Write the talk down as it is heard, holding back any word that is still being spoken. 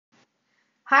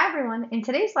Hi everyone, in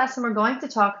today's lesson we're going to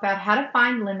talk about how to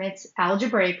find limits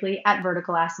algebraically at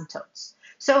vertical asymptotes.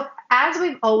 So as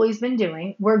we've always been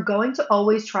doing, we're going to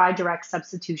always try direct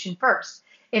substitution first.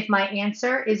 If my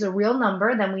answer is a real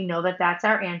number, then we know that that's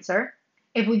our answer.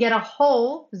 If we get a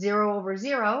whole 0 over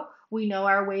 0, we know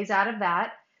our ways out of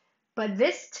that. But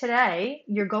this today,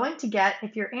 you're going to get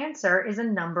if your answer is a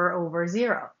number over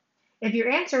 0. If your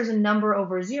answer is a number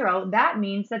over 0, that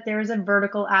means that there is a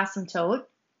vertical asymptote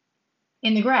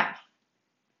in the graph.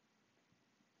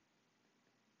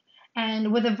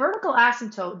 And with a vertical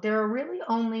asymptote, there are really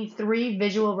only 3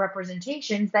 visual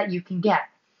representations that you can get.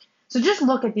 So just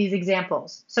look at these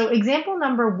examples. So example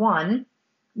number 1,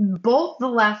 both the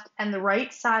left and the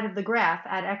right side of the graph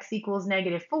at x equals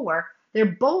 -4, they're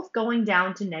both going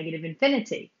down to negative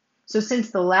infinity. So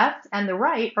since the left and the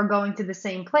right are going to the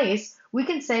same place, we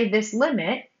can say this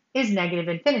limit is negative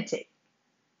infinity.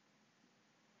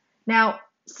 Now,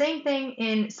 same thing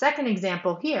in second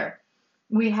example here.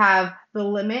 We have the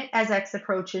limit as x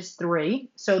approaches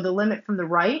 3. So the limit from the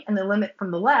right and the limit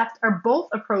from the left are both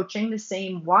approaching the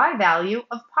same y value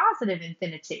of positive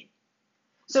infinity.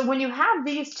 So when you have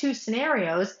these two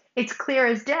scenarios, it's clear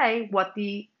as day what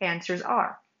the answers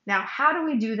are. Now, how do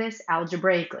we do this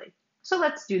algebraically? So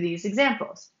let's do these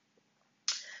examples.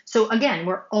 So again,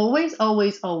 we're always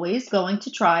going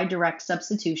to try direct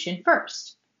substitution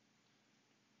first.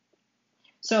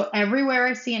 So everywhere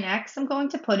I see an x, I'm going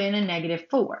to put in a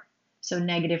 -4. So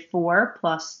 -4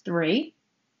 plus 3,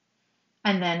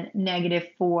 and then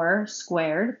 -4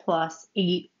 squared plus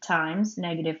 8 times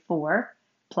 -4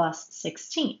 plus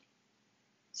 16.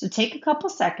 So take a couple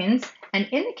seconds, and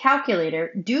in the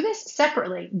calculator, do this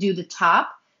separately. Do the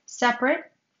top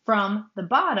separate from the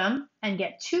bottom and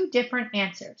get 2 different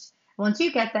answers. Once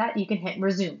you get that, you can hit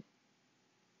resume.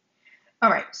 All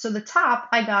right, so the top,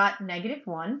 I got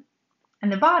 -1.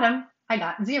 And the bottom, I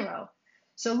got 0.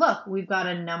 So look, we've got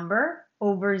a number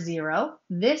over 0.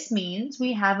 This means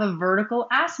we have a vertical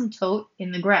asymptote in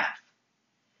the graph.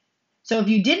 So if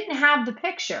you didn't have the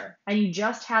picture and you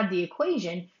just had the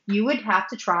equation, you would have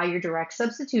to try your direct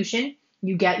substitution.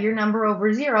 You get your number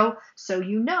over 0, so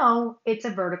you know it's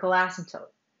a vertical asymptote.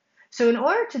 So in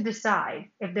order to decide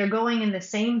if they're going in the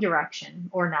same direction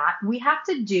or not, we have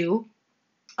to do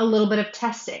a little bit of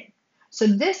testing. So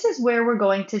this is where we're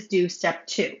going to do step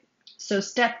 2. So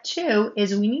step 2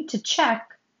 is we need to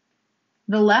check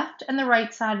the left and the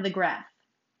right side of the graph.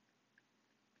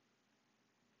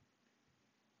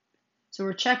 So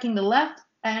we're checking the left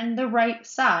and the right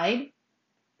side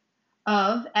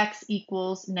of x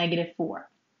equals -4,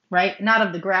 right? Not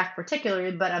of the graph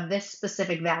particularly, but of this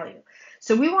specific value.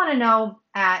 So we want to know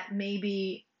at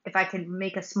maybe, if I can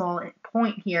make a small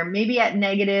point here, maybe at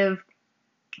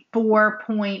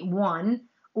 -4.1,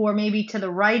 or maybe to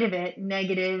the right of it,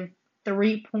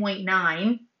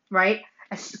 -3.9, right?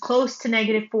 As close to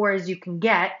 -4 as you can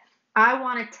get. I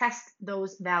want to test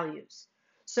those values.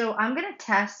 So I'm going to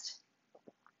test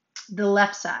the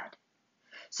left side.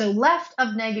 So left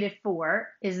of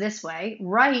 -4 is this way,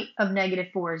 right of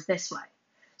 -4 is this way.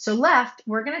 So left,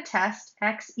 we're going to test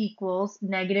x equals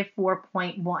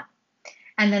 -4.1.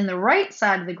 And then the right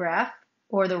side of the graph,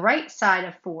 or the right side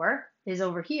of 4, is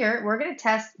over here. We're going to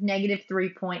test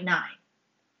 -3.9.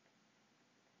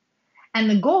 And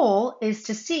the goal is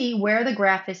to see where the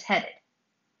graph is headed.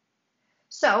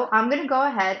 So I'm going to go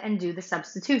ahead and do the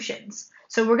substitutions.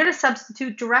 So we're going to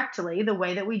substitute directly the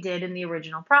way that we did in the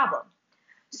original problem.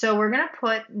 So we're going to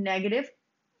put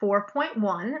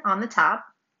 -4.1 on the top,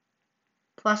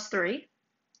 plus 3,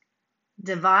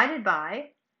 divided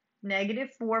by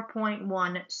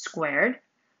 -4.1 squared,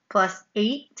 plus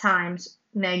 8 times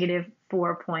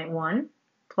 -4.1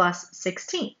 plus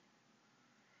 16.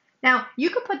 Now, you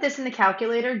could put this in the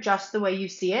calculator just the way you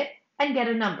see it and get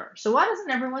a number. So why doesn't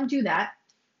everyone do that?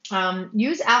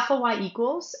 Use alpha y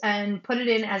equals and put it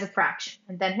in as a fraction,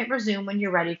 and then hit resume when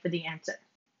you're ready for the answer.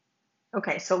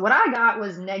 Okay, so what I got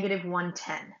was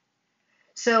 -110.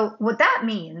 So what that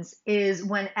means is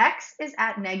when x is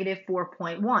at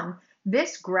 -4.1,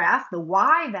 this graph, the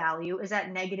y value, is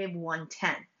at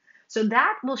 -110. So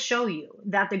that will show you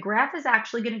that the graph is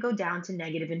actually going to go down to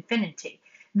negative infinity.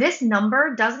 This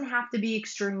number doesn't have to be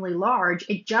extremely large,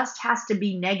 it just has to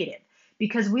be negative,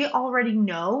 because we already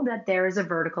know that there is a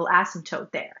vertical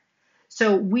asymptote there.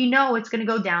 So we know it's going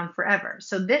to go down forever.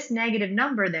 So this negative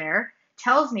number there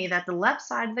tells me that the left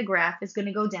side of the graph is going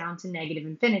to go down to negative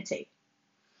infinity.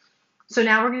 So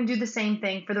now we're going to do the same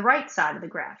thing for the right side of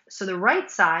the graph. So the right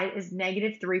side is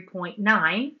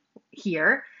 -3.9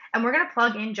 here, and we're going to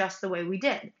plug in just the way we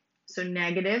did. So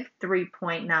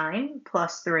 -3.9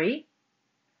 plus 3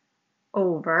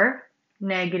 over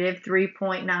negative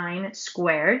 3.9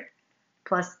 squared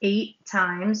plus 8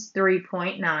 times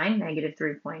 3.9, negative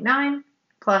 3.9,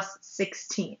 plus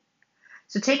 16.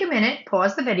 So take a minute,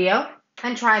 pause the video,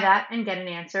 and try that and get an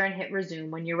answer and hit resume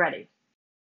when you're ready.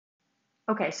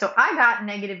 Okay, so I got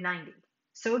negative 90.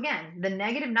 So again, the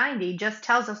negative 90 just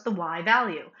tells us the y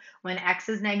value. When x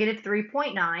is negative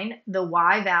 3.9, the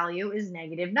y value is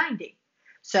negative 90.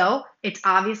 So it's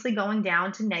obviously going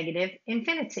down to negative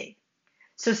infinity.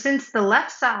 So since the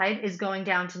left side is going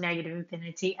down to negative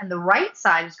infinity and the right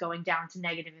side is going down to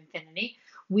negative infinity,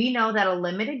 we know that a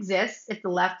limit exists if the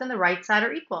left and the right side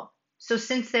are equal. So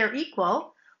since they're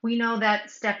equal, we know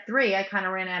that step 3, I kind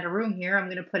of ran out of room here, I'm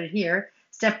going to put it here.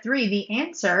 Step 3, the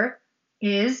answer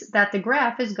is that the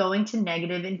graph is going to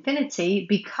negative infinity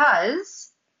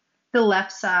because the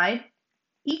left side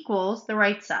equals the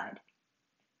right side.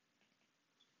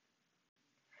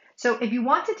 So if you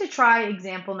wanted to try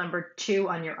example number 2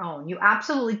 on your own, you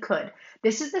absolutely could.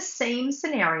 This is the same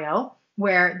scenario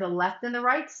where the left and the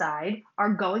right side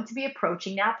are going to be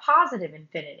approaching now positive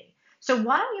infinity. So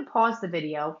why don't you pause the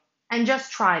video and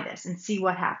just try this and see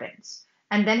what happens.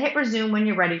 And then hit resume when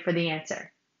you're ready for the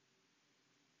answer.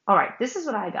 All right, this is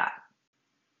what I got.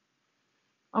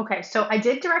 Okay, so I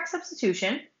did direct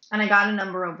substitution and I got a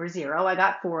number over 0. I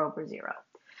got 4 over 0.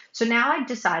 So now I've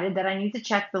decided that I need to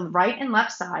check the right and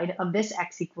left side of this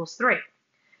x equals 3.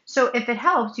 So if it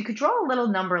helps, you could draw a little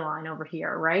number line over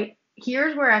here, right?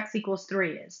 Here's where x equals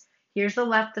 3 is. Here's the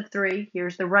left of 3,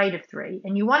 here's the right of 3,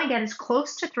 and you want to get as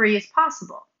close to 3 as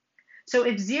possible. So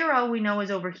if 0 we know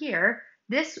is over here,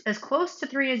 this as close to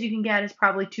 3 as you can get is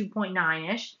probably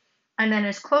 2.9-ish, and then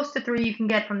as close to 3 you can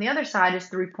get from the other side is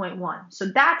 3.1. So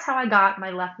that's how I got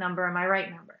my left number and my right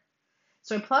number.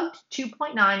 So I plugged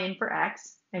 2.9 in for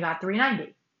x, I got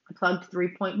 390. I plugged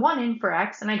 3.1 in for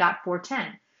x, and I got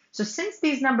 410. So since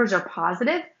these numbers are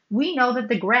positive, we know that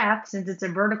the graph, since it's a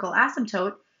vertical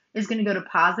asymptote, is going to go to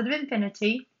positive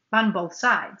infinity on both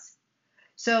sides.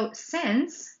 So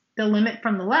since the limit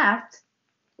from the left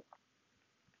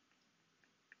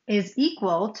is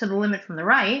equal to the limit from the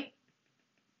right,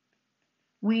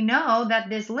 we know that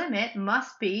this limit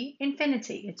must be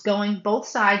infinity. It's going, both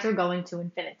sides are going to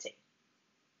infinity.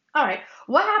 All right,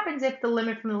 what happens if the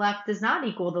limit from the left does not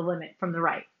equal the limit from the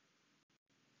right?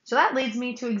 So that leads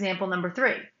me to example number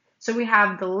 3. So we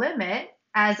have the limit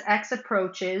as x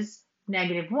approaches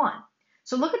negative 1.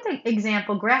 So look at the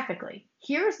example graphically.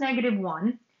 Here's negative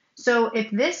 1. So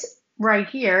if this right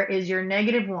here is your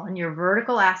negative 1, your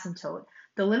vertical asymptote,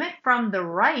 the limit from the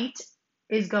right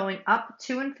is going up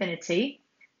to infinity.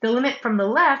 The limit from the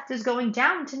left is going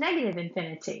down to negative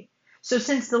infinity. So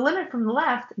since the limit from the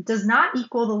left does not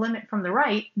equal the limit from the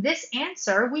right, this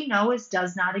answer we know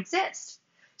does not exist.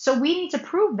 So we need to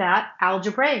prove that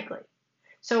algebraically.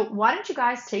 So why don't you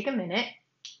guys take a minute,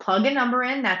 plug a number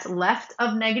in that's left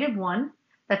of negative 1,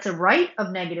 that's a right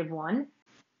of negative 1,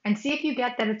 and see if you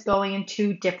get that it's going in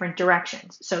 2 different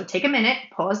directions. So take a minute,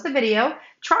 pause the video,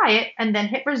 try it, and then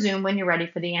hit resume when you're ready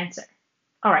for the answer.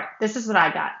 All right, this is what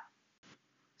I got.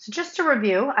 So just to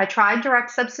review, I tried direct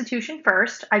substitution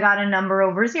first. I got a number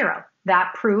over 0.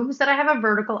 That proves that I have a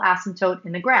vertical asymptote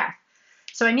in the graph.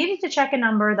 So I needed to check a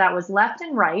number that was left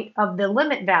and right of the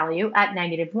limit value at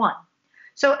negative 1.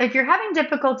 So if you're having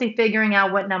difficulty figuring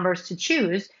out what numbers to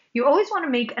choose, you always want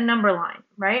to make a number line,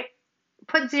 right?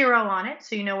 Put 0 on it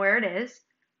so you know where it is.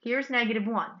 Here's negative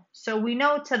 1. So we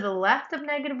know to the left of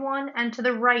negative 1 and to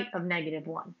the right of negative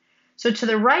 1. So to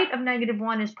the right of negative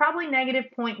 1 is probably negative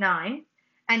 0.9.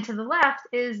 And to the left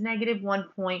is negative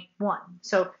 1.1.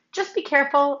 So just be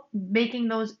careful making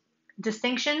those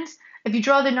distinctions. If you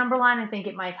draw the number line, I think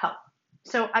it might help.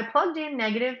 So I plugged in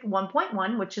negative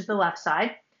 1.1, which is the left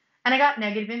side, and I got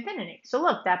negative infinity. So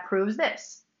look, that proves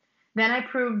this. Then I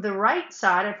proved the right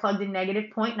side, I plugged in negative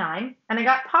 0.9, and I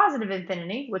got positive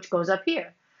infinity, which goes up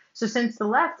here. So since the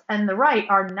left and the right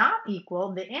are not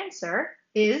equal, the answer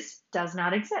does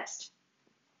not exist.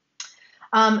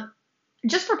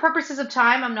 Just for purposes of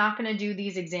time, I'm not going to do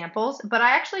these examples, but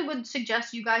I actually would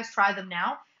suggest you guys try them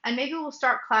now, and maybe we'll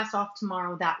start class off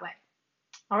tomorrow that way.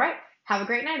 All right, have a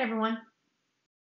great night, everyone.